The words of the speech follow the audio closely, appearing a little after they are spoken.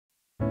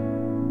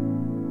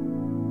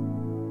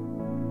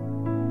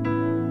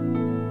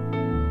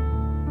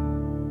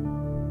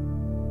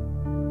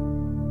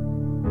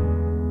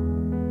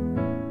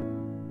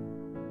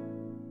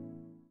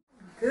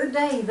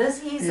today.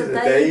 This is is a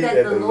a day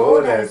that the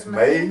Lord has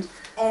made,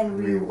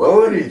 and we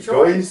will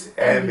rejoice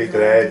and be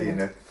glad in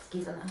it.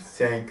 Given us.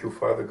 Thank you,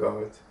 Father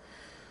God.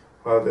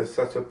 Father, it's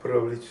such a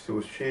privilege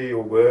to share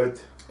your word,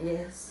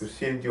 Yes. to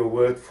send your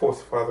word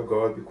forth, Father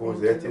God, because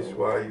Thank that you, is Lord.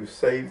 why you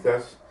saved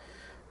us,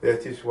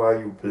 that is why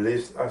you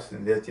blessed us,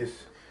 and that is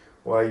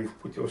why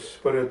you've put your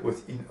spirit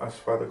within us,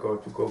 Father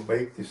God, to go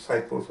make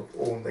disciples of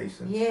all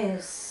nations.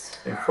 Yes.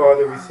 And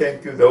Father, we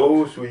thank you,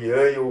 those who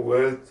hear your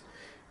word,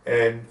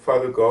 and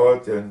Father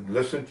God, and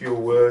listen to your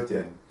word,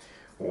 and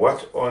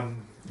watch on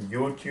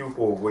YouTube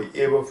or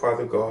wherever,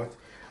 Father God.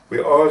 We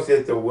ask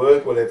that the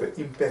word will have an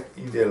impact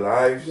in their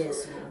lives.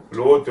 Yes, Lord.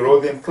 Lord, draw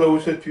them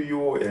closer to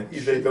you, and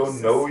if they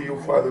don't know you,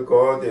 Father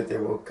God, that they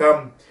will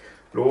come,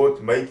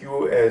 Lord, make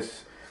you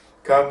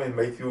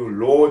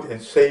Lord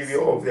and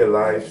Savior of their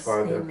lives, Yes,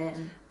 Father.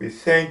 amen. We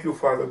thank you,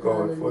 Father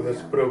God, for this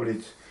Hallelujah.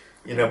 privilege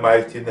in the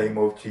mighty name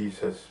of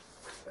Jesus.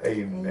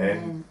 Amen.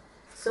 Amen.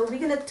 So we're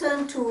going to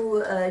turn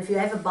to, if you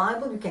have a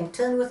Bible, you can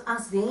turn with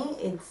us there.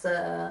 It's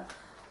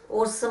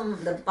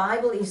awesome. The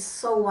Bible is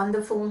so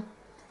wonderful.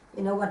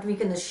 You know what we're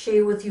going to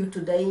share with you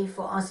today.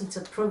 For us, it's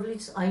a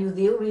privilege. Are you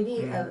there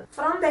already?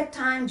 From that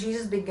time,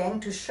 Jesus began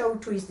to show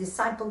to his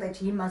disciple that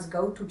he must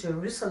go to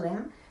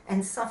Jerusalem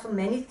and suffer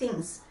many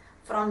things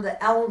from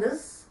the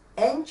elders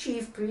and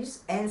chief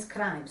priests and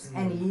scribes,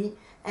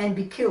 and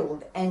be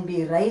killed and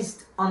be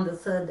raised on the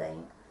third day.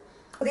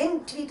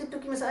 Then Peter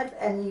took him aside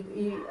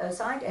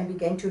and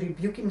began to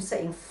rebuke him,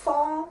 saying,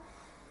 Far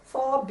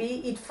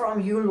be it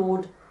from you,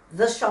 Lord,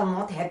 this shall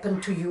not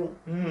happen to you.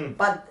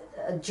 But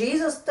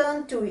Jesus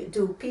turned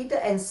to Peter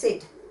and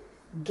said,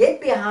 Get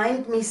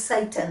behind me,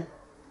 Satan.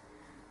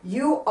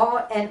 You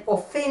are an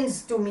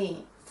offense to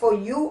me, for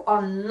you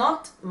are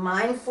not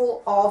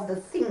mindful of the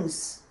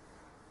things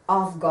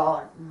of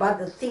God, but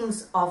the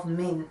things of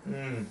men.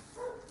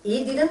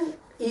 He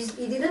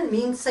didn't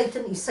mean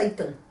Satan is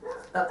Satan.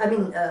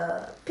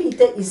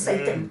 Peter is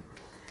Satan.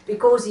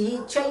 Because he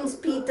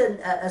changed Peter,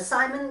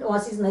 Simon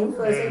was his name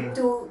first,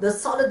 to the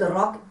solid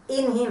rock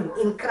in him,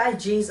 in Christ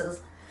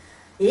Jesus.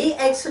 He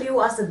actually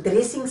was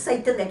addressing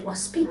Satan that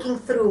was speaking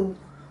through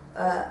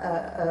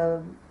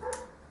to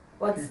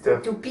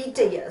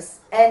Peter, yes.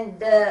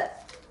 And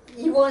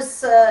he was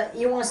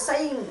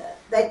saying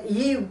that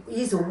he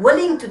is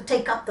willing to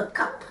take up the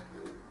cup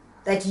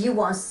that he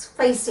was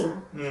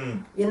facing,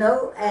 you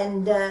know,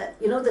 and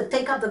to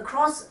take up the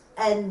cross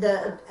and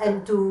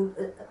to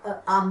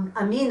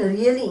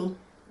really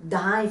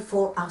die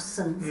for our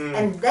sins.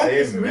 And that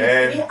is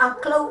we are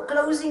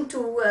closing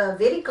to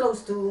very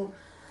close to.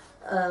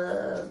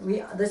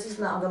 This is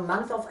now the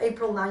month of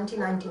April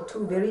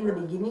 1992, very in the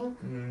beginning,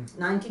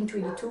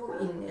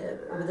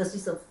 1922. This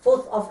is the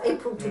 4th of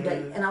April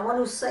today, and I want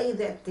to say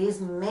that there's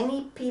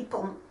many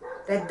people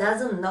that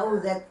doesn't know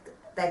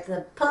that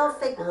the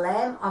perfect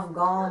Lamb of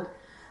God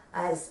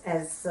has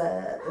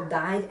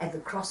died at the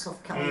cross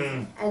of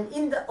Calvary. And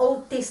in the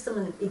Old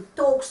Testament, it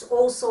talks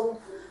also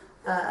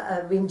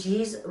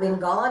when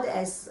God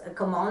has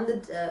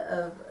commanded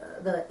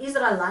the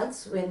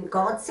Israelites, when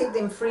God set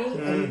them free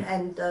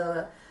and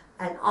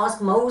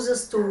asked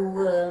Moses to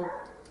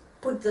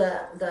put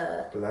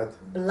the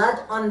blood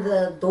on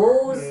the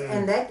doors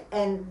and that,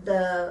 and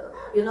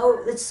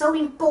it's so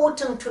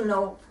important to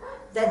know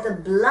that the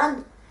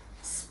blood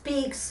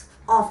speaks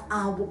of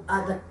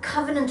the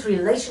covenant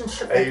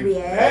relationship that we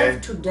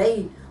have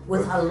today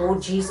with our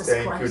Lord Jesus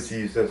Christ. Thank you,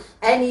 Jesus.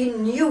 And he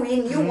knew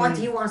what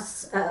he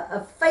was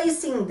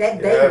facing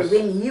that day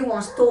when he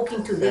was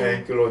talking to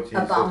them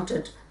about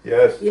it.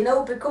 Yes. You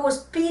know,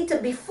 because Peter,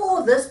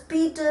 before this,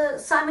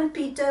 Simon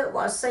Peter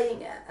was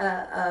saying,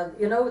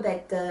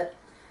 that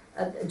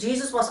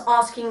Jesus was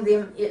asking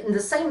them in the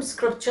same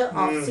scripture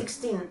of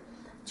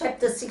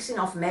chapter 16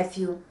 of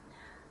Matthew.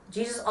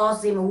 Jesus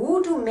asked them,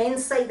 Who do men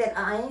say that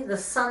I, the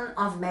Son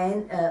of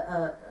Man,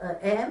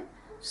 am?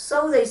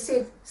 So they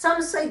said,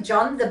 some say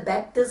John the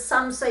Baptist,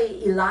 some say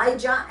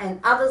Elijah, and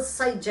others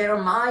say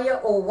Jeremiah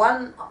or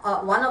one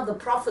of the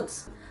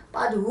prophets.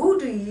 But who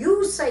do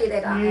you say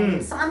that I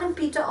am? Simon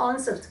Peter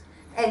answered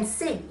and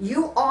said,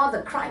 You are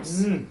the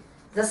Christ,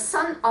 the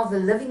Son of the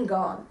living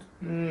God.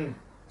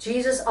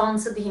 Jesus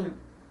answered him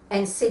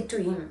and said to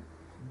him,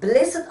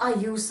 Blessed are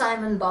you,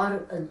 Simon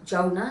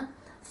Bar-Jonah,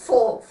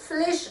 for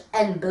flesh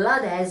and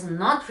blood has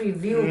not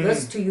revealed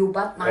this to you,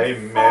 but my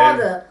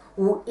Father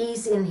who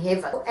is in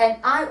heaven. And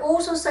I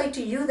also say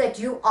to you that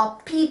you are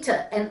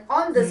Peter, and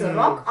on this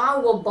rock I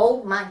will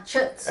build my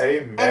church,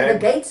 and the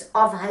gates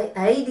of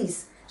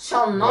Hades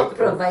shall not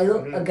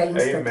prevail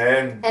against it.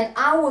 And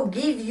I will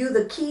give you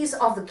the keys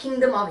of the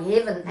kingdom of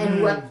heaven,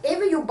 and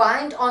whatever you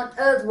bind on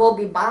earth will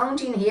be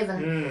bound in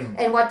heaven,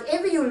 and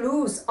whatever you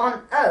loose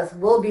on earth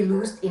will be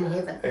loosed in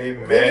heaven.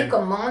 Then he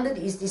commanded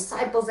his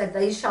disciples that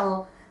they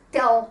shall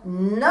tell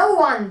no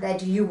one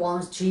that you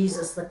was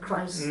Jesus the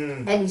Christ.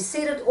 And he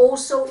said it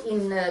also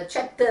in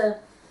chapter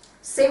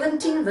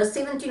 17, verse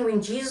 17,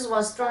 when Jesus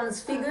was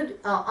transfigured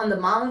on the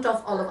Mount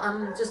of Olives.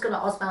 I'm just going to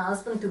ask my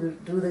husband to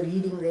do the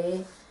reading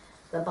there,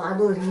 the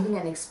Bible reading,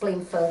 and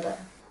explain further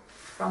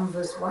from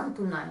verse 1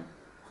 to 9.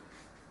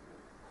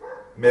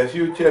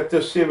 Matthew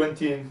chapter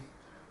 17.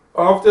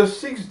 After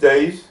 6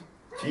 days,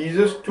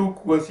 Jesus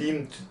took with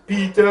him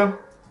Peter,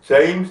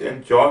 James,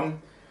 and John,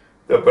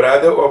 the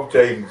brother of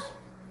James,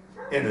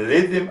 and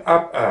led them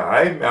up a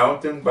high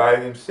mountain by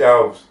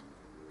themselves.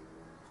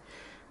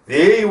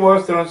 There he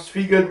was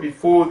transfigured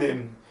before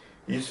them.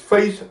 His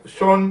face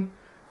shone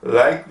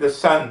like the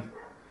sun,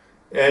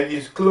 and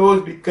his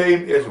clothes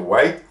became as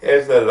white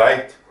as the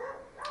light.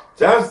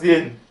 Just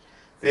then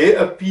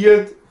there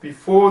appeared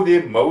before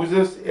them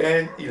Moses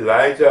and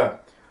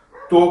Elijah,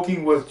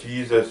 talking with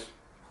Jesus.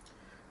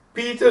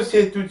 Peter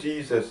said to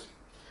Jesus,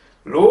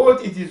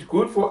 Lord, it is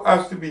good for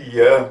us to be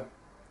here.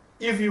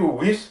 If you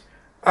wish,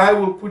 I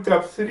will put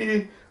up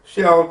 3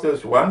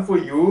 shelters, one for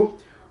you,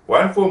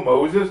 one for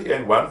Moses,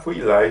 and one for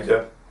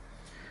Elijah.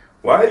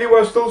 While he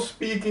was still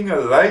speaking,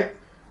 a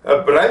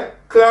bright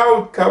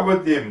cloud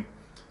covered them,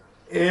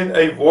 and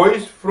a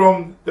voice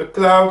from the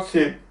cloud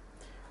said,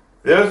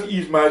 This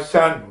is my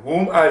son,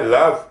 whom I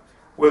love,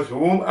 with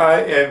whom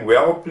I am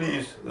well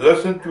pleased.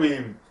 Listen to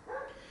him.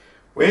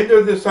 When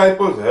the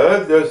disciples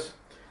heard this,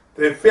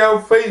 they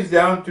fell face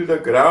down to the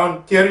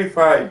ground,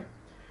 terrified.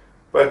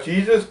 But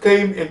Jesus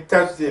came and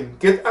touched them.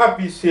 Get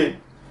up, he said.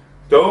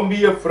 Don't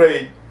be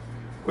afraid.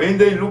 When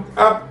they looked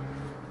up,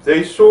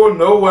 they saw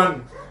no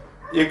one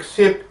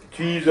except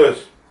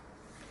Jesus.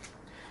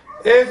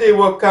 As they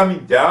were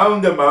coming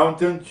down the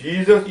mountain,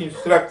 Jesus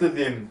instructed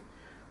them,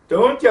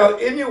 Don't tell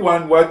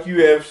anyone what you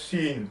have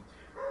seen,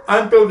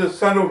 until the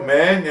Son of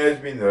Man has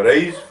been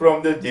raised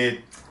from the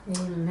dead.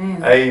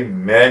 Amen.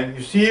 Amen.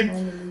 You see,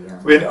 Hallelujah.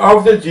 when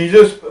after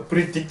Jesus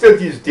predicted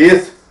his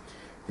death,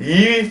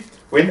 he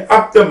went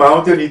up the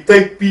mountain. He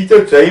took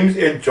Peter, James,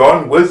 and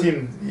John with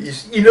him,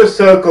 his inner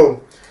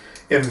circle.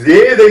 And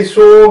there they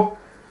saw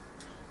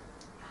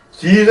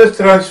Jesus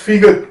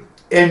transfigured,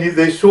 and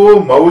they saw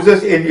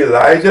Moses and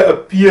Elijah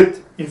appeared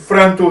in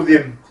front of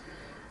them.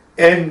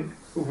 And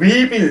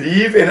we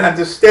believe and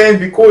understand,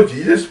 because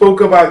Jesus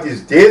spoke about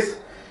his death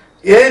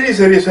and his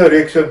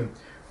resurrection,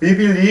 we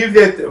believe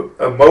that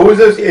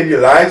Moses and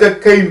Elijah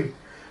came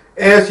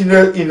as in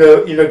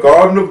a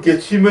garden of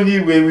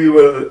Gethsemane, where we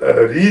will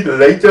read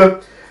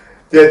later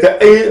that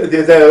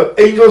the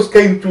angels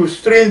came to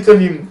strengthen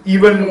him,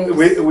 even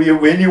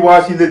when he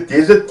was in the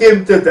desert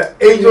tempted. The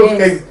angels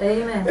came.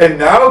 Amen. And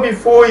now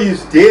before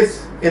his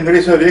death and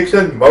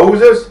resurrection,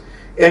 Moses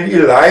and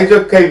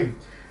Elijah came.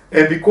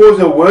 And because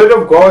the word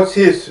of God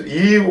says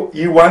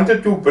he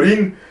wanted to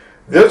bring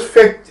this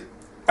fact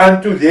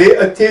unto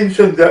their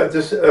attention,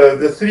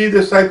 the 3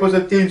 disciples'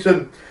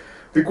 attention,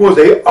 because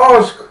they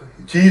asked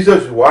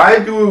Jesus, why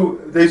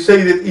do they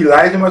say that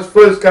Elijah must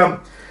first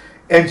come?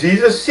 And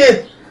Jesus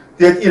said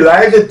that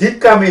Elijah did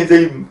come, and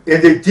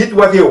they did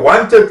what they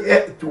wanted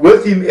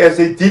with him, as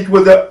they did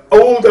with the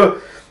older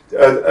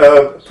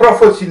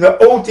prophets in the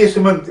Old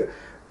Testament,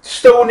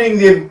 stoning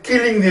them,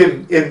 killing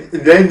them. And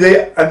then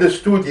they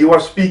understood he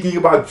was speaking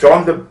about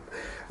John the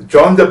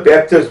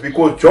Baptist,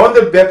 because John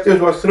the Baptist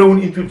was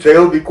thrown into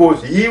jail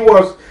because he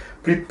was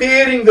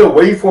preparing the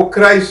way for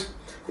Christ,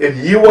 and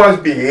he was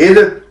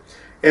beheaded.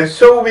 And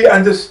so we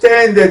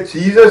understand that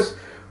Jesus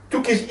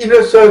took his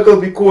inner circle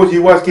because he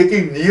was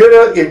getting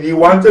nearer, and he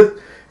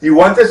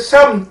wanted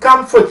some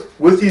comfort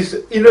with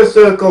his inner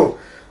circle.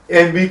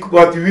 And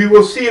what we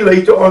will see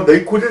later on,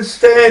 they couldn't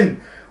stand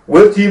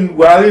with him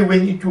while he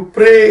went into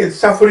prayer and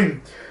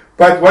suffering.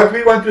 But what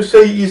we want to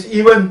say is,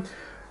 even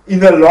in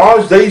the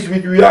last days,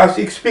 which we are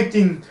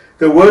expecting,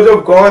 the word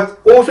of God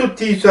also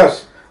teaches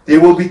us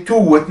there will be 2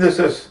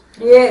 witnesses.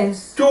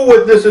 Yes. 2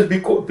 witnesses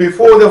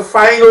before the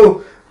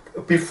final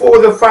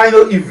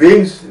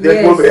events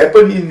that will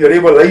happen in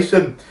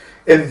Revelation.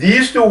 And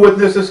these 2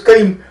 witnesses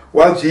came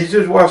while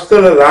Jesus was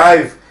still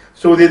alive,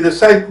 so the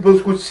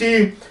disciples could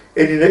see.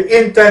 And in the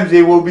end times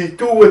there will be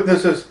 2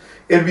 witnesses.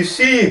 And we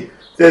see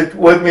that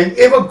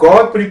whenever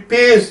God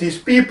prepares his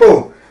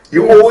people, he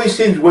always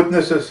sends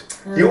witnesses.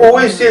 He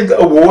always sends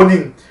a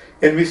warning.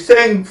 And we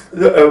thank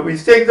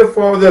the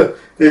Father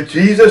that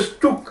Jesus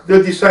took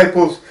the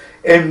disciples,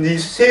 and he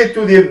said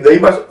to them, they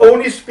must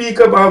only speak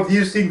about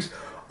these things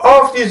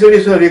after his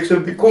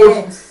resurrection,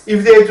 because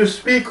if they had to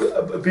speak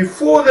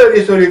before the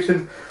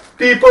resurrection,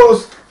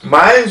 people's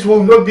minds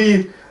will not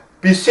be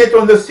set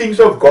on the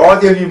things of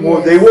God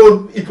anymore.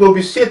 It will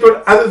be set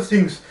on other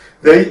things.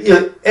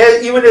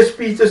 Even as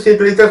Peter said,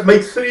 let us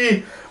make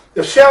 3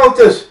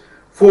 shelters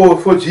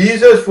for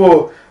Jesus,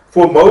 for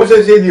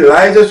Moses and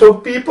Elijah. So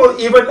people,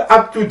 even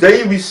up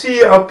today, we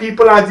see how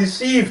people are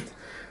deceived.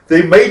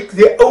 They make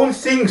their own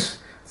things.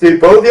 They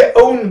build their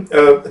own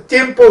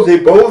temples. They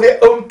build their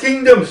own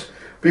kingdoms,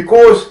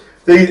 because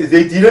they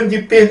didn't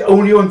depend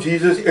only on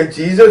Jesus. And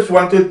Jesus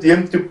wanted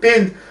them to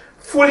depend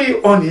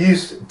fully on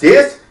his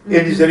death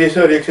and his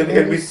resurrection.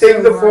 And we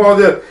thank the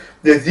Father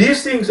that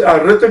these things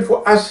are written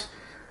for us,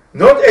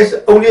 not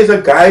only as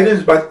a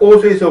guidance, but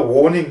also as a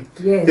warning,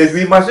 that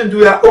we mustn't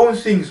do our own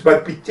things,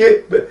 but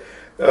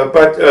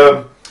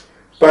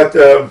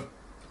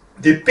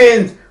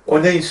depend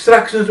on the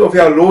instructions of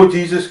our Lord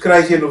Jesus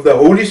Christ and of the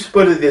Holy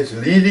Spirit that's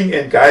leading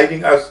and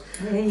guiding us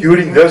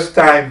during this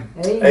time.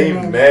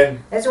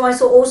 Amen. That's why it's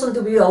so awesome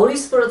to be Holy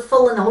Spirit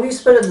filled and Holy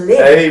Spirit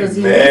led, because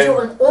He leads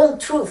you in all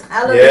truth.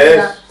 Hallelujah.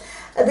 Yes.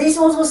 There's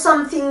also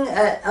something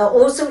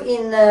also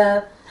in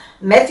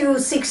Matthew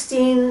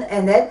 16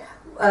 and that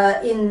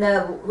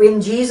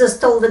when Jesus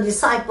told the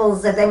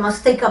disciples that they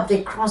must take up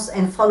their cross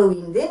and follow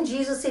Him. Then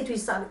Jesus said to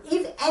His disciples,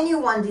 if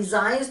anyone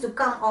desires to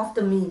come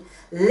after me,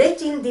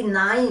 let him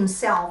deny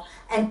himself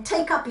and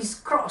take up his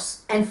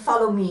cross and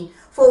follow me.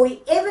 For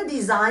whoever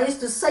desires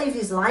to save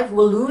his life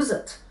will lose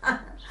it.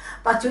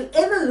 But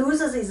whoever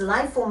loses his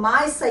life for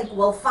my sake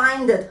will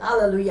find it.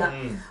 Hallelujah.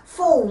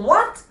 For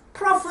what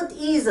profit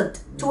is it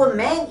to a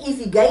man if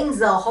he gains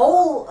the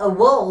whole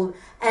world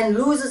and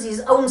loses his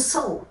own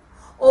soul?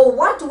 Or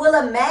what will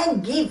a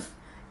man give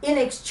in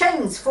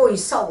exchange for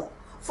his soul?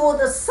 For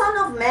the Son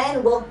of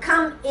Man will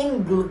come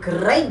in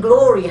great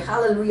glory,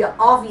 hallelujah,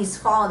 of his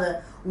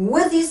Father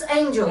with his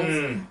angels.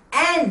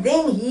 And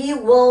then He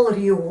will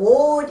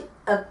reward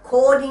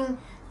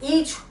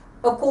each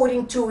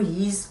according to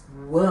his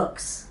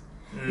works.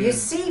 You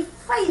see,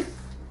 faith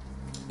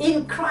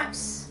in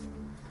Christ,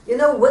 you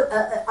know,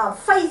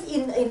 faith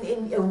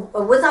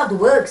without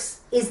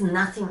works is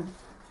nothing.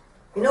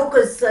 You know,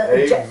 because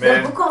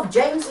the book of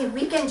James, if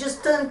we can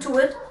just turn to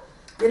it,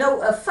 you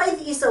know,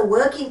 faith is a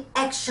working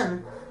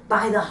action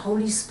by the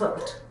Holy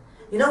Spirit.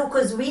 You know,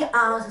 because we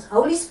are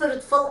Holy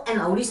Spirit filled and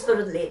Holy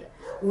Spirit led.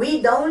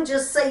 We don't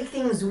just say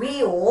things,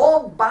 we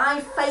walk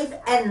by faith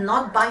and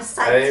not by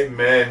sight.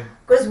 Amen.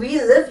 Because we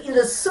live in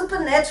the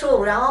supernatural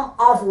realm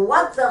of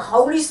what the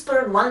Holy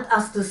Spirit wants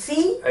us to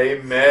see.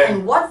 Amen.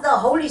 And what the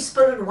Holy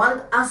Spirit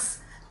wants us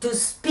to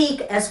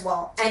speak as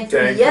well. And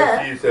to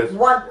hear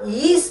what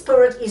His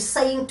Spirit is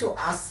saying to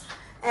us.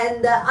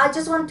 And I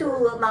just want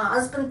my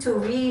husband to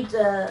read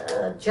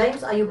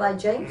James. Are you by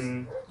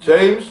James?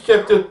 James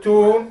chapter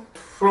 2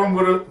 from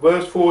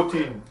verse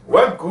 14.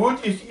 What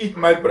good is it,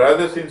 my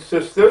brothers and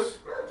sisters,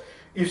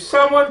 if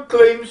someone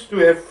claims to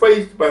have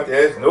faith but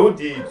has no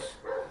deeds?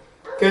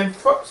 Can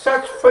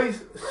such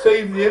faith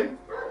save them?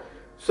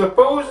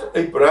 Suppose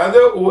a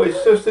brother or a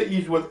sister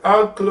is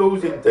without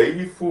clothes and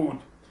daily food.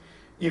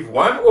 If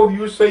one of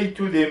you say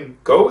to them,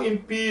 go in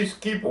peace,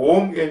 keep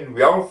warm and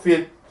well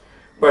fed,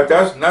 but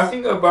does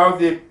nothing about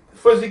their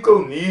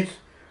physical needs,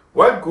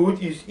 what good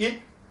is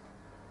it?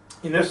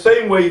 In the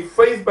same way,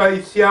 faith by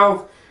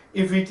itself,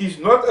 if it is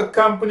not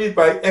accompanied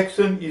by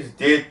action, is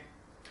dead.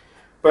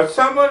 But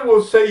someone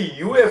will say,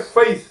 you have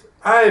faith,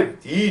 I have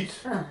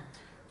deeds.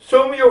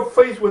 Show me your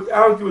faith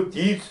without your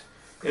deeds,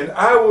 and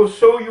I will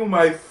show you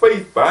my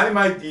faith by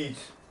my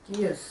deeds.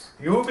 Yes.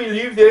 You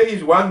believe there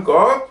is one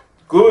God?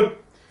 Good.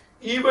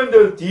 Even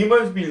the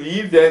demons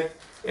believe that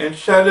and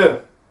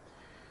shudder.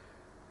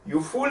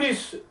 You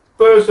foolish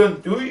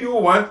person, do you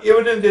want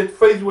evidence that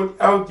faith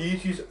without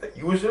deeds is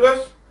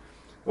useless?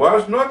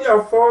 Was not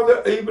our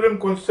father Abraham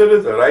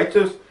considered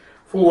righteous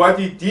for what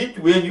he did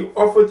when he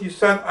offered his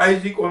son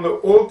Isaac on the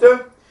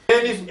altar?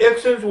 And his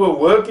actions were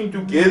working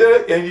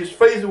together, and his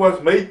faith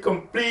was made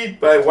complete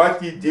by what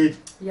he did.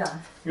 Yeah.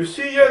 You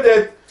see here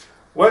that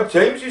what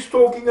James is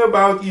talking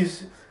about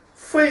is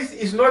faith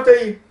is not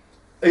a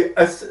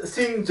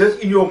thing just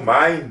in your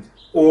mind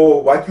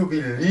or what you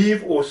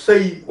believe or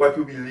say what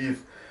you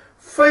believe.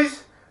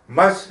 Faith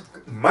must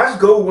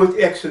go with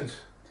actions,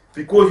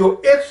 because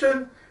your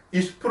action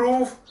is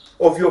proof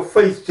of your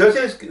faith. Just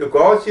as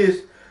God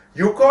says,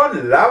 you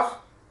can't love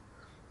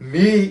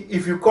me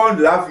if you can't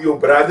love your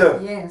brother.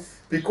 Yes.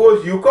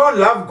 Because you can't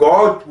love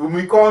God when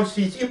we can't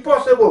see. It's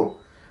impossible.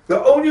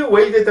 The only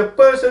way that a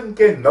person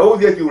can know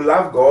that you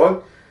love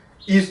God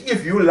is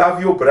if you love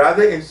your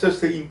brother and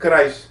sister in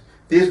Christ.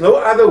 There's no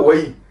other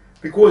way,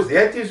 because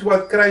that is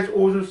what Christ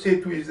also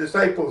said to his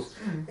disciples.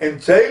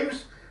 And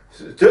James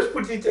just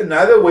put it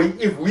another way.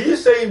 If we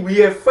say we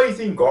have faith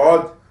in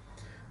God,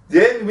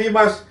 then we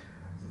must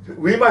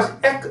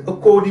act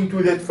according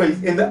to that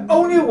faith. And the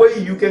only way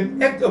you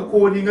can act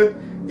according to it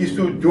is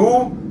to do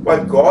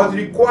what God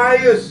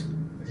requires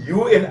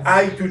you and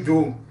I to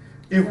do.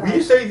 If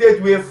we say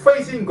that we have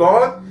faith in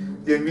God,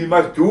 then we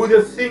must do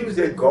the things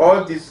that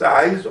God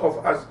desires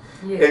of us.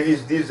 Yes. And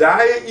His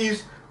desire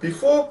is,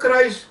 before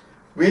Christ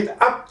went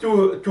up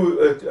to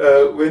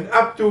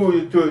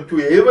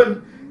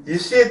heaven, He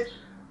said,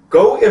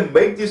 go and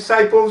make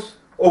disciples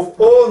of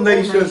all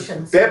nations,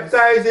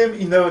 baptize them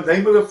in the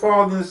name of the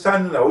Father and the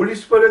Son and the Holy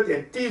Spirit,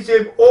 and teach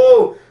them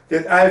all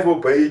that I have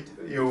obeyed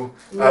you,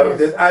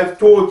 that I have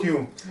taught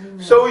you. Amen.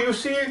 So you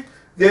see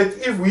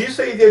that if we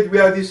say that we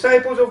are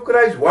disciples of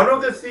Christ, one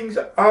of the things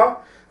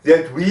are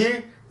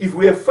that if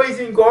we have faith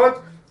in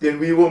God, then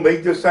we will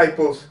make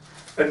disciples.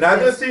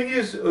 Another thing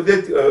is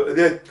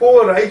that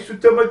Paul writes to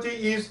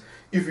Timothy is,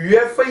 if you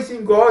have faith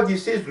in God, he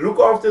says, look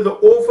after the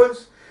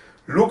orphans,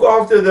 look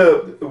after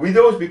the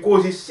widows,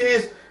 because he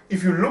says,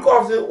 if you look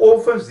after the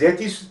orphans,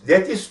 that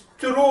is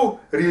true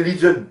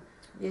religion.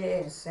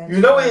 Yes. You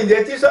know, and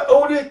that is the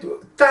only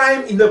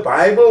time in the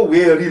Bible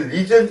where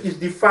religion is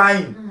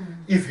defined.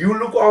 If you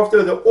look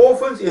after the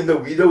orphans and the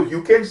widows,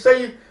 you can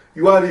say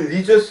you are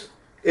religious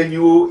and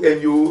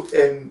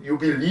you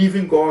believe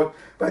in God.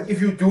 But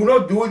if you do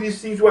not do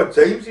these things, what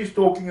James is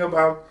talking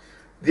about,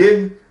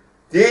 then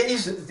there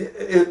is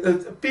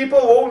people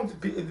won't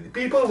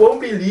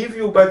believe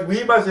you. But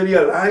we must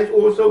realize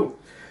also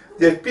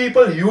that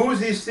people use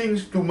these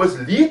things to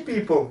mislead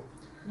people,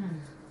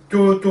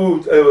 to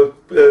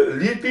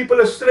lead people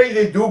astray.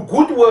 They do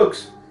good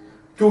works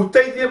to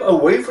take them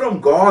away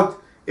from God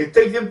and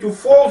take them to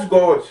false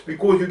gods,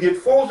 because you get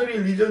false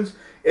religions,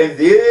 and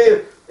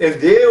their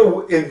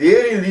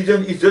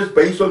religion is just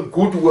based on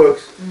good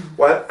works,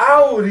 while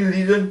our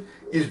religion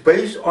is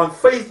based on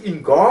faith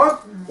in God,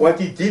 what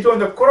He did on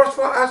the cross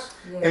for us,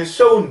 and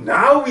so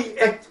now we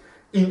act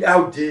in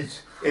our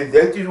deeds, and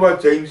that is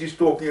what James is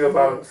talking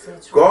about.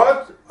 Yes,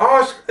 God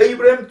asked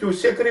Abraham to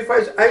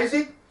sacrifice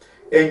Isaac,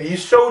 and he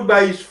showed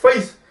by his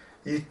faith.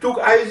 He took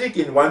Isaac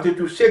and wanted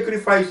to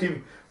sacrifice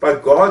him,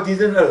 but God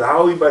didn't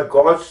allow him. But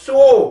God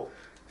saw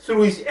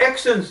through his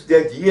actions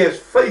that he has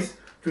faith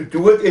to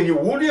do it, and he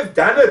would have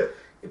done it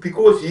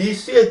because he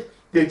said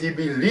that he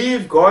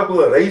believed God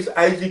will raise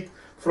Isaac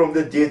from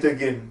the dead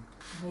again.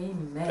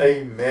 Amen.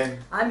 Amen.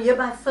 I'm here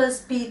by 1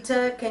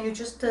 Peter. Can you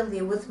just turn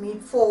there with me?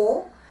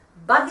 4.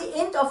 But the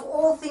end of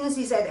all things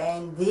is at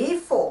hand.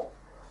 Therefore,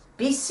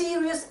 be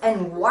serious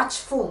and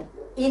watchful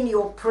in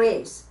your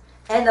prayers.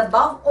 And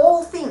above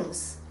all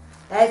things,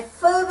 have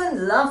fervent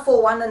love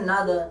for one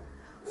another.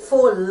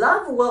 For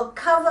love will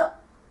cover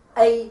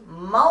a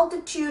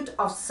multitude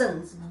of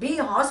sins. Be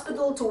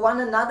hospitable to one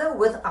another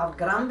without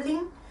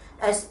grumbling.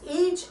 As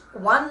each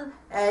one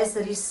has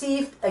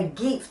received a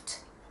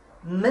gift,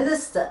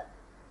 minister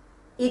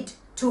it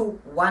to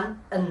one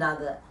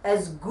another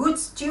as good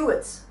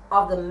stewards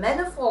of the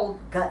manifold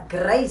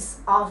grace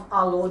of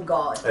our Lord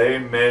God.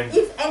 Amen.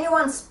 If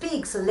anyone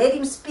speaks, let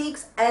him speak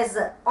as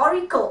the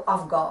oracle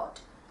of God.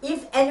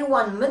 If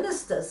anyone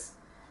ministers,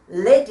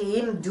 let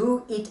him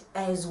do it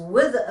as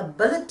with the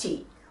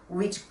ability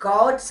which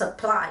God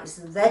supplies,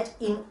 that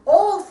in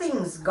all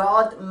things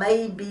God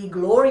may be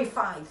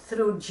glorified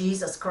through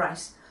Jesus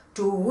Christ,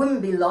 to whom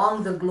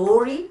belong the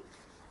glory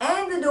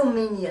and the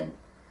dominion,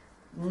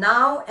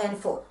 now and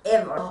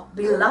forever.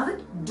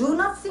 Beloved, do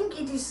not think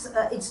it is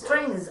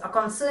strange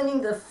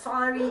concerning the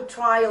fiery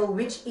trial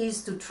which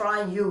is to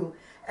try you,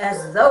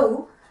 as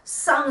though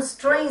some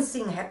strange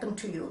thing happened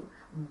to you.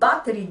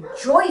 But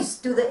rejoice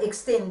to the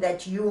extent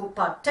that you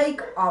partake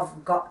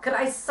of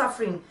Christ's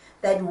suffering,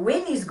 that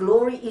when His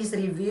glory is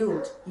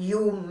revealed,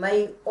 you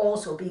may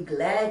also be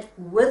glad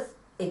with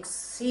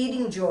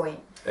exceeding joy.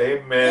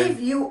 Amen. If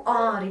you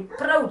are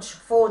reproached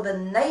for the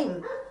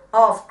name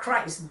of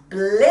Christ,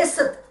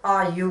 blessed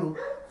are you,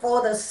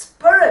 for the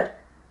Spirit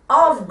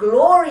of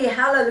glory,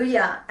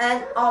 hallelujah,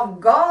 and of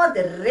God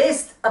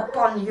rest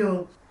upon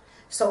you.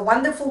 So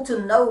wonderful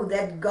to know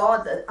that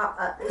God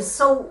is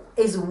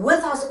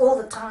with us all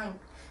the time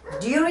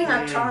during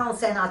our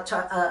trials and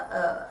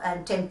our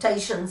and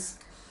temptations.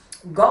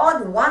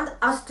 God wants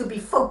us to be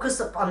focused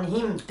upon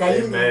Him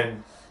daily.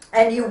 Amen.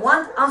 And He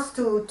wants us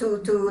to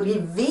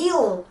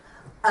reveal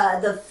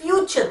the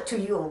future to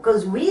you,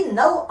 because we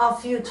know our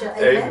future.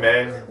 Amen.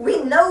 Amen.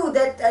 We know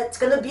that it's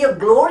going to be a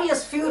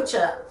glorious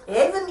future.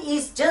 Heaven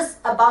is just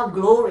about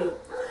glory.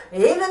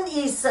 Heaven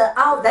is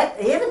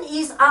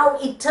our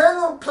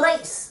eternal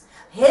place.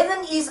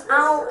 Heaven is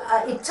our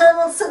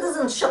eternal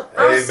citizenship.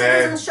 Our Amen.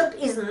 citizenship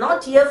is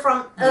not here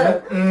from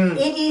earth.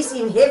 It is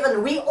in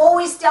heaven. We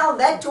always tell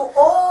that to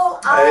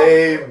all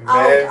our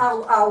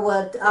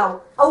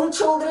own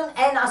children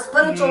and our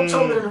spiritual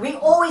children. We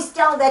always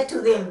tell that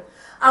to them.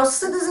 Our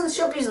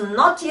citizenship is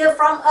not here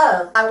from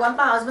earth. I want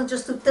my husband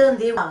just to turn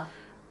there.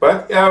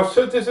 But our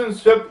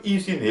citizenship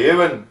is in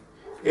heaven,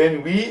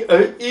 and we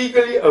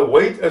eagerly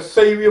await a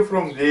Savior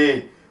from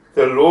there,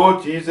 the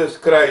Lord Jesus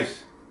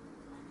Christ,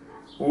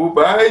 who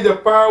by the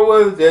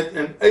power that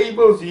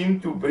enables Him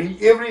to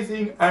bring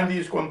everything under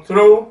His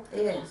control,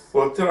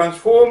 will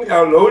transform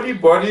our lowly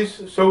bodies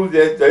so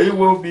that they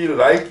will be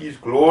like His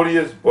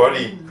glorious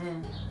body.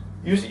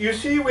 You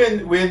see,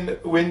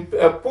 when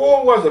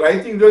Paul was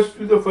writing this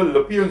to the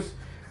Philippians,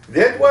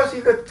 that was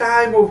in a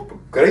time of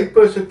great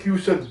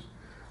persecution,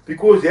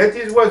 because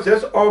was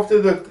just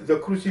after the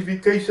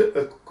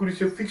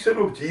crucifixion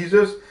of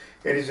Jesus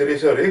and His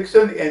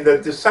resurrection, and the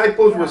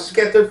disciples were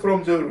scattered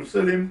from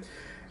Jerusalem,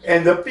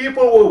 and the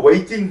people were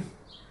waiting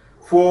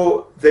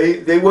for,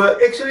 they were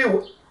actually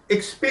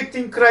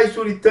expecting Christ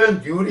to return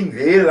during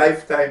their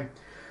lifetime.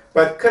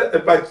 But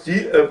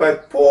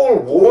Paul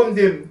warned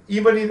them,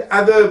 even in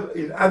other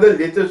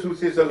letters to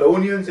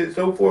Thessalonians and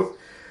so forth,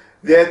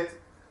 that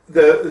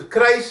the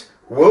Christ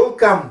will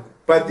come,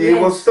 but there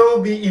will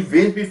still be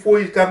events before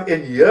He comes.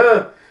 And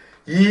here,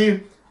 he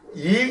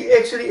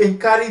actually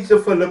encouraged the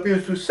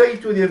Philippians to say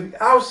to them,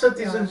 our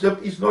citizenship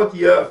is not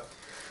here.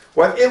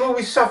 Whatever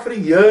we're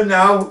suffering here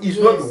now is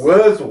not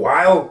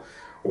worthwhile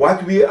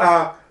what we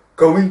are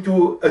going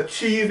to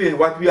achieve and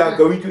what we are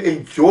going to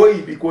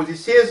enjoy, because He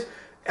says,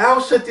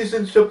 our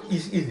citizenship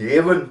is in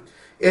heaven,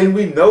 and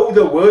we know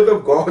the Word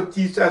of God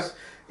teaches us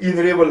in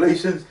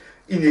Revelations,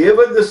 in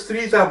heaven the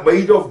streets are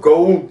made of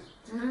gold,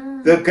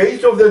 The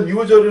gates of the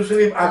New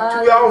Jerusalem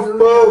are 12 Hallelujah.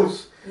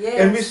 pearls.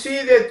 Yes. And we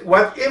see that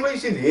whatever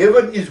is in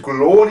heaven is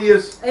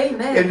glorious.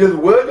 Amen. And the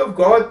word of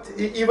God,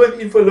 even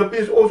in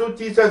Philippians, also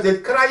teaches us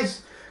that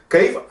Christ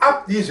gave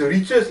up these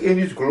riches and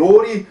his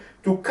glory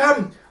to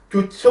come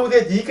so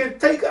that he can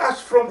take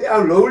us from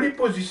our lowly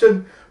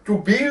position to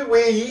be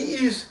where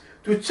he is,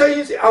 to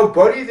change our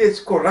body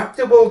that's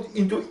corruptible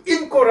into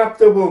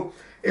incorruptible.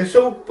 And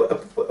so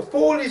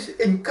Paul is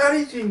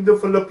encouraging the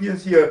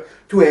Philippians here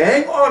to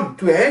hang on,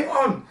 to hang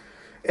on.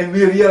 And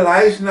we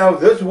realize now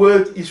this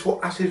word is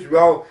for us as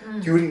well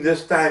during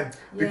this time,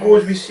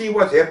 because we see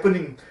what's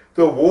happening.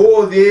 The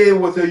war there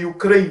with the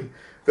Ukraine,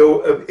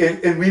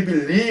 and we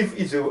believe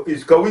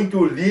is going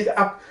to lead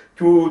up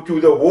to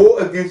the war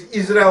against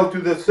Israel, to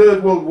the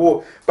Third World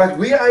War. But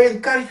we are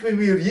encouraged when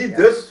we read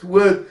this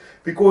word,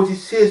 because it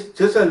says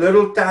just a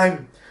little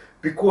time,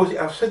 because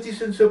our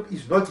citizenship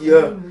is not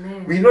here.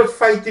 Amen. We're not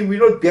fighting,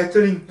 we're not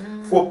battling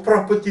for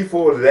property,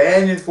 for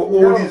land, and for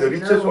all these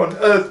riches on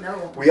earth.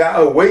 No. We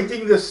are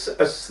awaiting the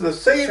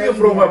Savior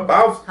from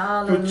above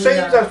to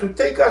change us, to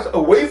take us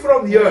away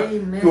from here,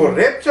 to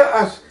rapture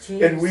us.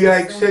 Jesus, and we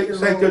are thank you,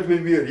 excited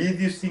when we read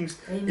these things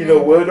in the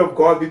Word of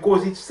God,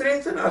 because it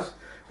strengthens us.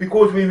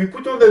 Because when we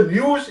put on the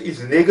news, it's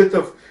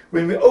negative.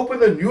 When we open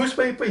the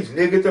newspaper, it's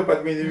negative.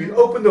 But when we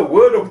open the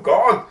Word of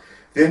God,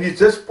 then it's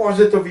just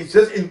positive, it's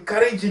just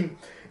encouraging,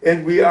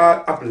 and we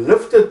are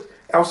uplifted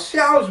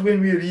ourselves when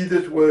we read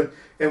this word.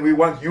 And we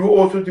want you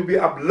also to be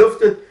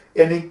uplifted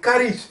and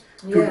encouraged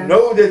to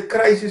know that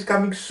Christ is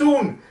coming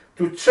soon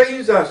to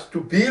change us,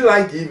 to be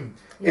like him,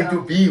 and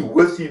to be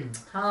with him.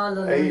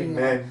 Hallelujah.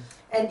 Amen.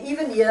 And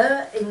even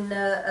here in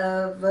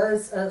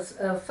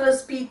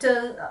First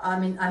Peter,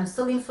 I'm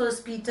still in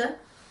First Peter,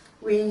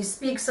 where he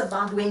speaks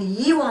about when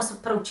he was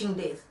approaching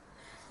death.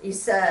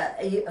 Is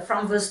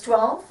from verse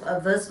 12,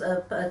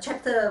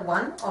 chapter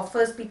 1 of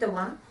 1 Peter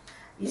 1.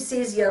 He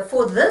says here,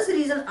 for this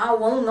reason I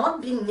will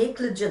not be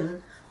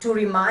negligent to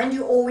remind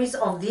you always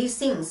of these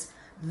things,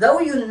 though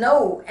you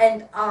know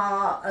and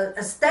are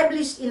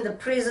established in the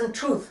present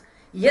truth.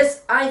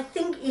 Yes, I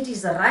think it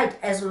is right,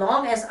 as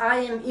long as I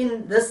am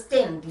in this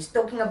tent. He's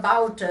talking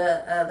about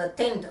the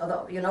tent,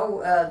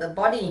 the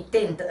body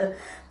tent,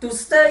 to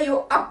stir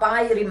you up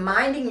by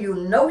reminding you,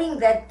 knowing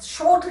that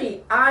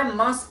shortly I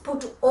must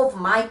put off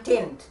my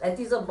tent. That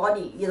is a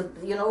body,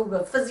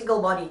 the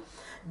physical body,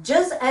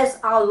 just as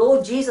our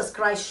Lord Jesus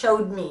Christ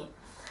showed me.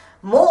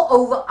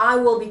 Moreover, I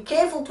will be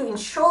careful to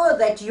ensure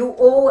that you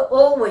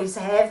always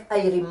have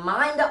a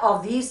reminder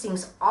of these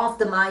things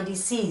after my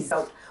decease.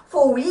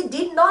 For we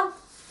did not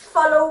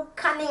follow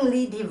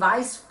cunningly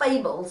devised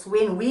fables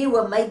when we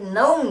were made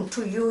known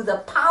to you the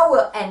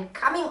power and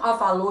coming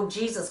of our Lord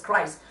Jesus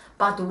Christ,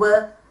 but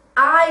were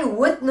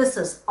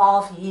eyewitnesses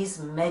of his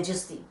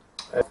majesty.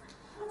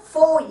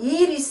 For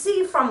he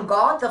received from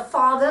God the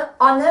Father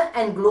honor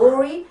and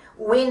glory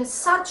when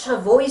such a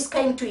voice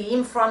came to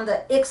him from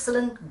the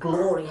excellent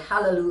glory.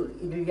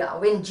 Hallelujah.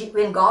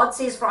 When God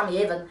says from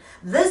heaven,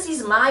 this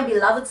is my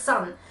beloved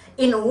Son,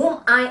 in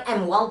whom I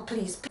am well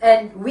pleased.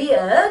 And we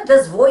heard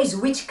this voice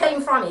which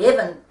came from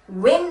heaven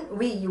when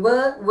we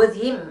were with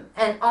him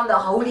and on the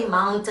holy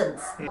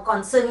mountains,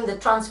 concerning the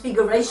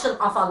transfiguration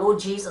of our Lord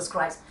Jesus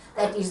Christ,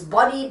 that his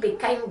body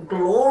became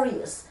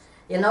glorious,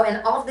 and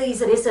after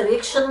his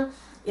resurrection,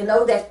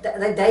 that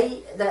the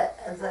day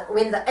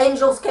when the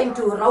angels came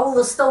to roll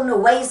the stone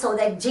away so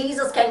that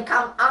Jesus can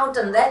come out,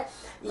 and that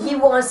he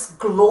was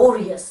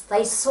glorious.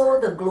 They saw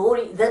the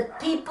glory. The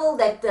people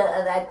that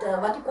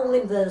what you call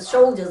them, the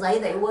soldiers,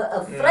 they were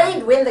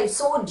afraid when they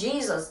saw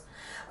Jesus.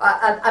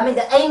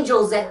 The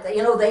angels,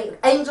 the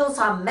angels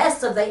are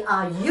massive. They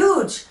are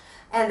huge,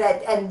 and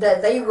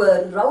they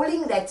were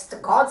rolling. That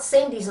God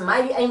sent his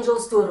mighty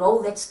angels to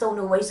roll that stone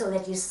away so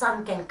that his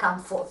Son can come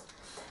forth.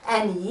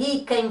 And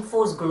he came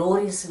forth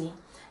gloriously.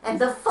 And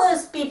the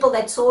first people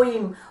that saw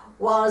him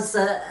was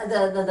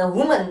the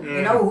woman.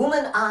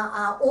 Women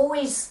are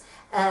always,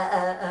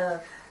 how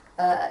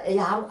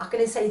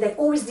can I say, they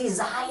always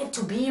desire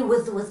to be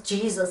with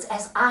Jesus,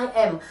 as I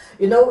am,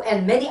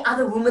 and many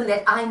other women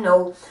that I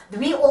know.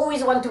 We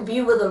always want to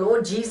be with the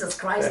Lord Jesus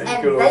Christ. Thank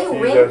and you, they Lord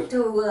went Jesus.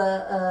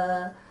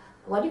 to,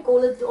 what do you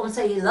call it,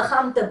 say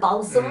lichaam te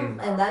balsam,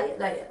 and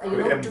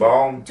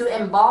to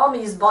embalm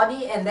his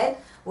body, and that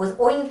with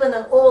ointment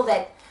and all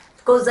that,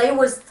 because they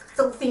were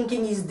still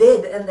thinking he's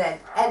dead,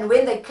 and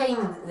when they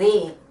came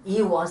there,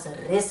 he was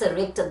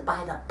resurrected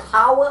by the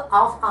power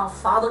of our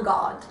Father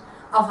God,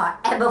 of our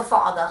Abba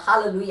Father.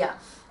 Hallelujah.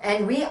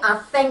 And we are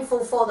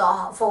thankful for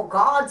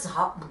God's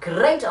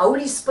great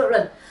Holy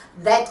Spirit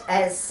that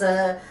as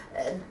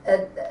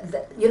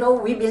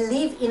we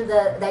believe in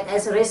that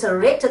has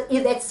resurrected,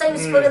 that same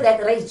Spirit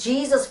that raised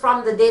Jesus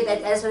from the dead,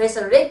 that has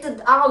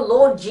resurrected our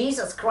Lord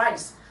Jesus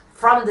Christ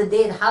from the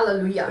dead.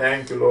 Hallelujah.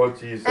 Thank you, Lord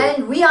Jesus.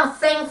 And we are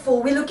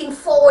thankful. We're looking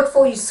forward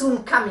for his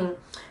soon coming.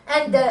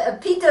 And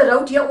Peter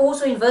wrote here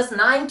also in verse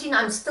 19.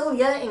 I'm still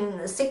here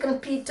in 2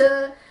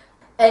 Peter.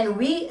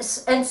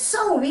 And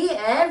so we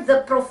have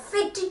the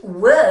prophetic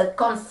word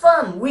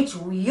confirmed, which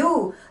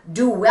you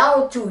do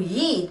well to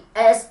heed,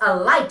 as a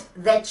light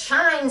that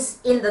shines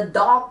in the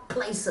dark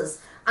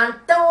places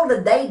until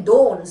the day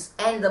dawns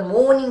and the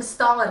morning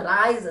star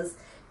rises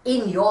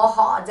in your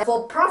heart.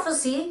 For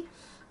prophecy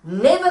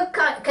never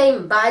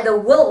came by the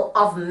will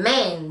of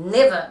man,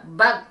 never,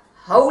 but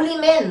holy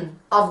men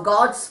of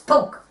God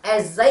spoke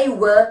as they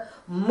were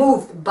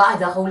moved by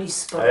the Holy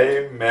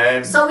Spirit.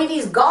 Amen. So it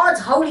is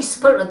God's Holy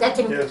Spirit that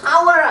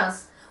empower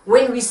us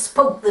when we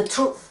spoke the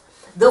truth.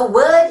 The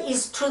word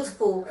is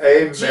truthful.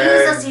 Amen.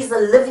 Jesus is the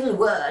living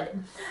word.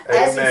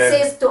 As it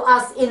says to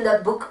us in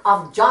the book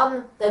of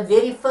John, the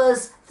very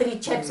first 3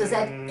 chapters,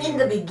 that in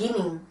the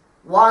beginning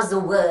was the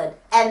word,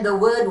 and the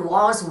word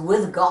was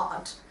with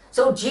God.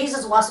 So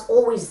Jesus was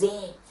always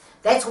there.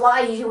 That's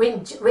why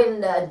when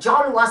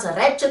John was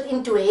raptured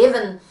into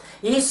heaven,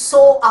 he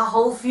saw a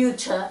whole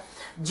future.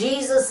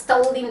 Jesus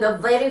told him the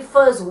very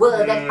first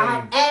word that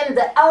I am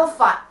the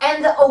Alpha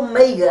and the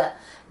Omega,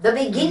 the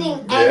beginning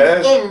and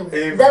the end,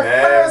 the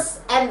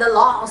first and the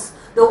last,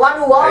 the one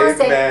who was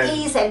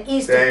and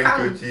is to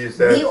come,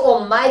 the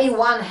Almighty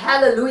One.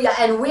 Hallelujah.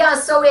 And we are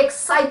so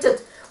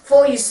excited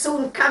for His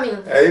soon coming.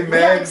 Amen.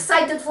 We are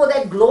excited for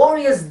that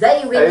glorious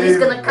day when He's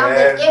going to come,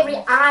 that every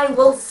eye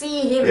will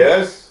see Him.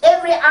 Yes.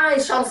 Every eye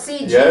shall see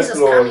Jesus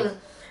coming.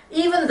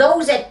 Even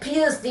those that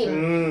pierced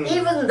Him,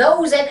 even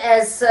those that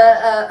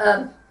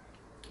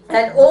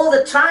and all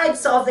the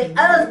tribes of the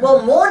earth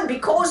will mourn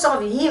because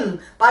of Him.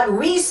 But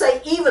we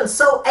say, even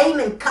so,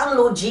 amen. Come,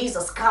 Lord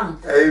Jesus,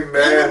 come.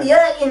 Amen. Even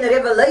here in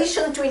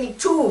Revelation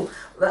 22,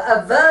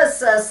 verse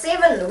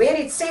 7, where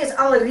it says,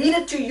 I'll read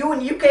it to you,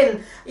 and you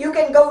can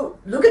go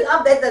look it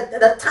up, that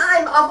the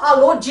time of our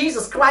Lord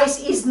Jesus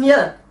Christ is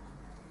near.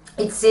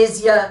 It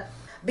says here,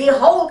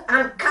 behold,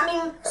 I'm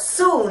coming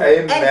soon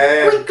and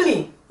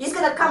quickly. He's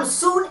going to come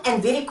soon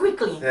and very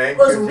quickly.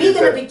 Because we're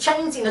going to be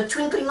changed in a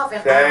twinkling of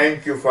an eye.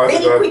 Thank you, Father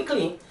very God.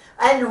 quickly.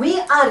 And we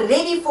are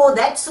ready for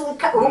that soon,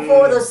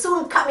 for the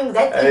soon coming,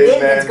 that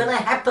event that's going to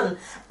happen.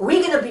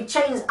 We're going to be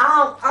changed.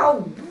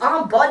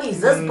 Our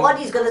bodies, this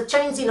body is going to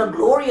change in a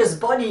glorious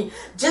body,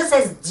 just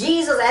as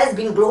Jesus has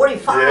been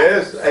glorified.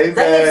 Yes, amen.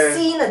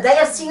 They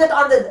have seen it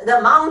on the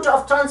Mount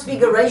of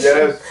Transfiguration.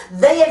 Yes.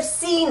 They have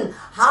seen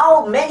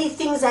how many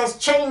things has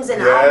changed,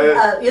 and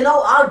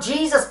how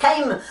Jesus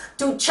came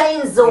to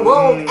change the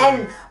world,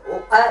 and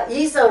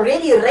He's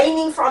already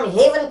reigning from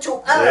heaven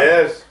to earth.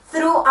 Yes.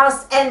 Through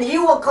us, and He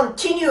will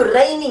continue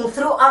reigning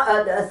through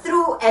us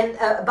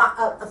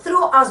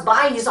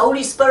by His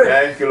Holy Spirit.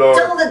 Thank you, Lord.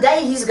 Till the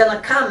day He's gonna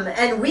come,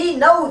 and we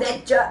know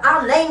that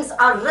our names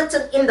are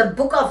written in the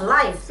book of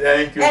life.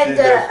 Thank you, and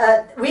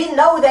Jesus. we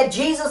know that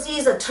Jesus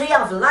is a tree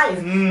of life,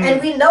 and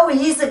we know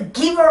He's a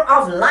giver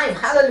of life.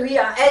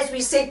 Hallelujah! As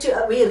we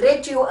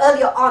read to you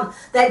earlier on,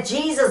 that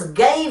Jesus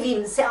gave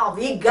Himself.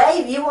 He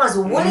was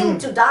willing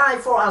to die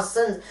for our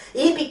sins.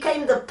 He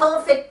became the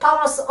perfect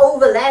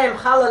Passover lamb.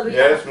 Hallelujah!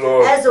 Yes,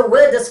 Lord. As the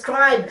word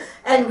described,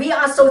 and we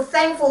are so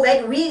thankful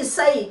that we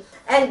say,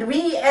 and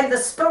we and the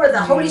Spirit, the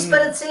Holy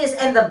Spirit says,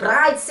 and the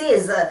bride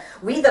says,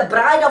 we the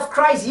bride of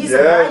Christ, He's the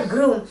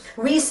bridegroom.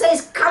 We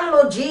says, come,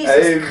 Lord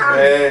Jesus, come,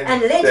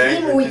 and let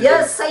Him who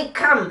hears say,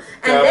 come,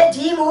 and let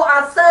him who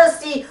are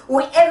thirsty,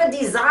 whoever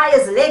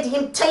desires, let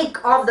him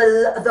take of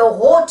the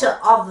water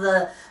of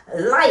the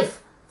life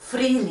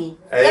freely.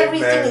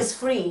 Everything is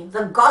free.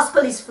 The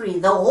gospel is free.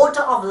 The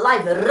water of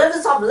life, the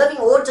rivers of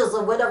living waters,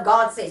 the word of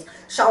God says,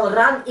 shall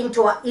run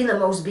into our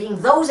innermost being.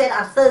 Those that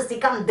are thirsty,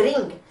 come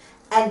drink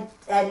and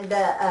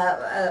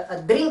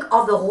drink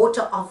of the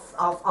water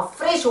of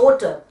fresh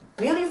water,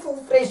 beautiful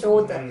fresh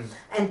water,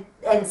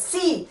 and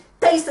see,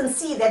 taste and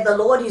see that the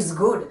Lord is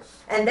good.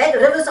 And that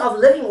rivers of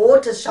living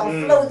waters shall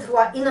flow through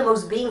our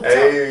innermost being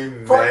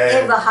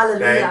forever.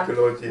 Hallelujah. Thank you,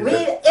 Lord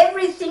Jesus.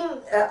 Everything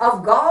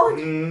of God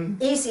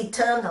is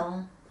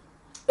eternal.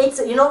 It's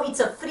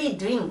a free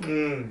drink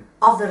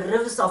of the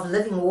rivers of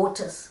living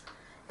waters.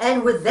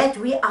 And with that,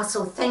 we are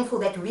so thankful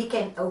that we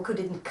could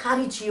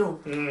encourage you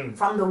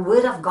from the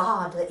Word of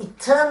God, the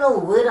eternal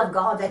Word of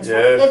God that's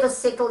forever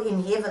settled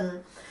in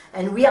heaven.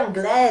 And we are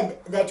glad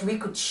that we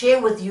could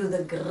share with you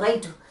the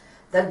great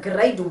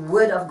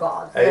Word of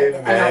God, and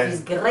of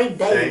His great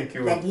day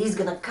that He's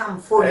going to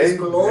come for His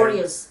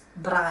glorious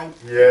bride,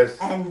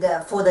 and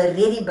for the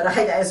ready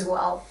bride as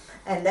well.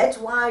 And that's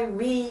why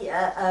we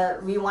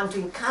want to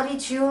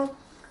encourage you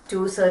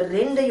to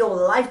surrender your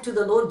life to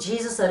the Lord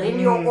Jesus,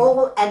 surrender your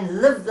all,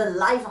 and live the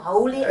life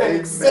holy and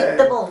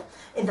acceptable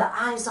in the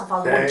eyes of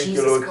our Lord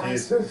Jesus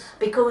Christ.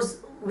 Because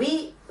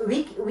we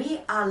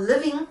are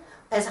living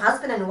as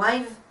husband and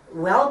wife,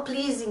 well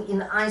pleasing in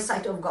the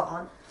eyesight of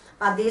God.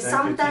 But there's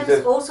sometimes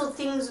also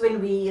things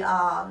when we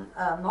are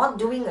not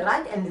doing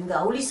right, and then the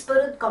Holy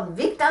Spirit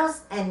convict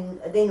us, and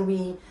then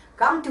we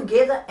come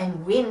together,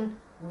 and when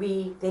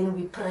we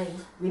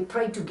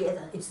pray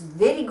together. It's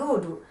very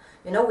good,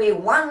 where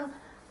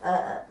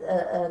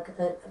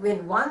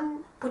when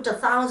one put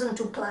 1,000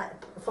 to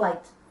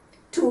flight,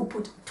 two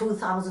put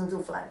 2,000 to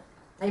flight.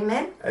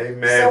 Amen.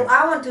 Amen. So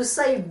I want to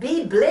say,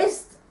 be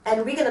blessed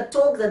And we're going to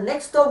talk, the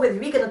next talk we're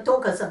going to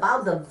talk is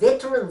about the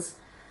veterans,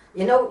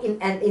 you know,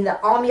 in the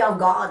army of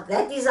God.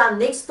 That is our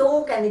next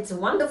talk, and it's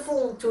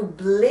wonderful to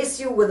bless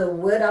you with the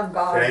word of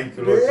God. Thank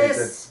you, Lord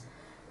Jesus.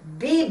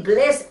 Be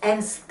blessed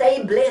and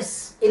stay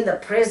blessed in the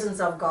presence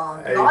of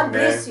God. God Amen.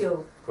 bless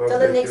you. God Till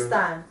the bless next you.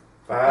 time.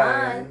 Bye.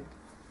 Bye.